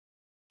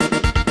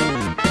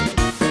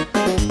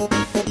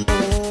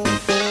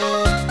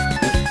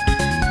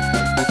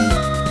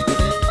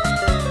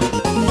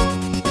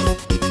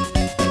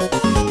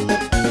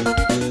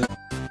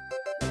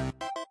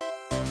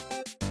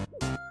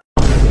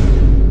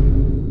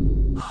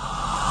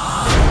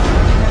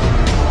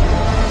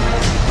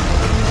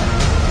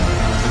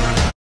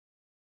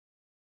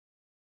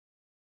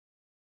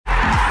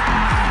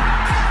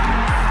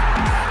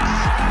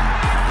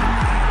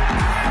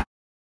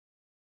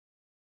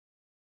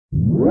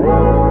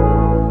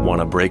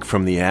Want a break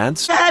from the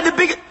ads? I had to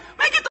make it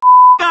the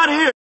out of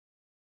here.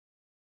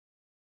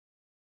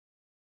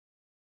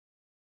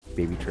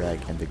 Baby drag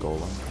and the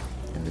golem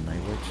and the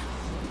night witch.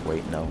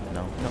 Wait, no.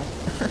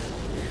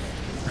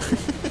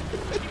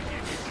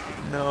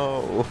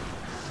 No.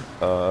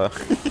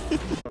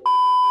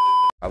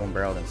 Goblin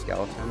barrel and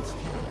skeletons.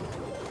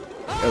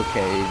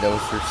 Okay,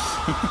 those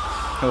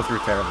were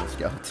terrible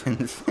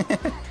skeletons.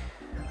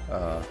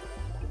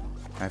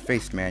 I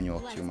faced manual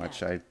too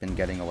much. I've been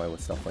getting away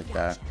with stuff like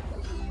that.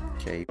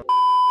 Okay.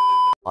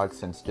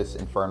 Since just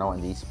Inferno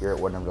and D-Spirit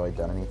wouldn't have really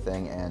done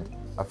anything, and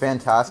a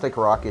fantastic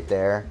rocket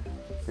there.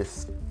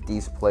 Just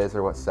these plays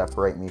are what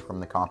separate me from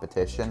the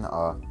competition.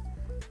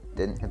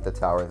 Didn't hit the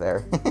tower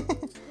there.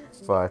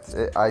 But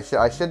I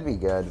should be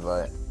good,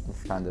 but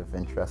it's kind of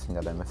interesting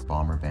that I missed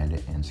Bomber,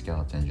 Bandit, and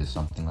Skeleton, just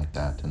something like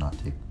that to not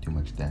take too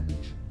much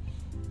damage.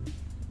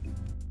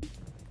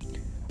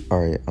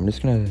 Alright, I'm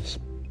just gonna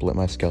split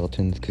my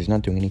Skeletons because he's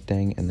not doing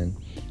anything, and then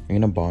I'm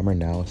gonna Bomber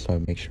now so I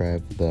make sure I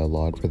have the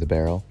log for the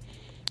barrel.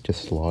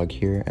 Just log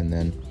here, and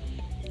then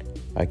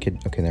I could,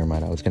 okay, never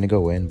mind. I was gonna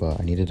go in, but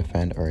I need to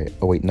defend. Alright,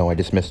 oh wait, no, I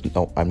just missed,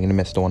 no, I'm gonna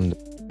miss the one.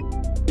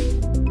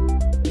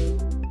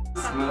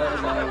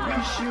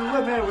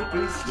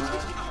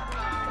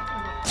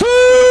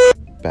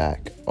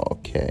 Back,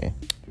 okay.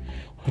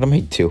 What am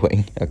I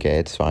doing? Okay,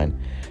 it's fine.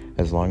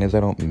 As long as I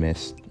don't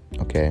miss,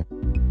 okay.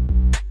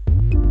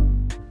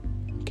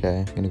 Okay,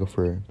 I'm gonna go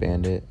for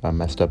Bandit. I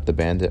messed up the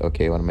Bandit.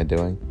 Okay, what am I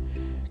doing?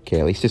 Okay,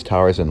 at least his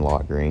tower's in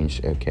log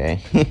range.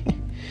 Okay.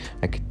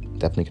 I could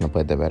definitely could have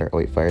played that better. Oh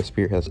wait, Fire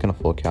Spirit, that's gonna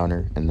full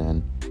counter, and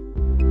then...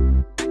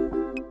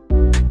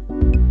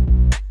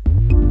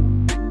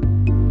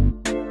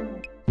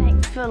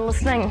 Thanks for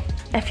listening.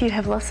 If you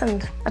have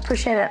listened,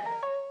 appreciate it.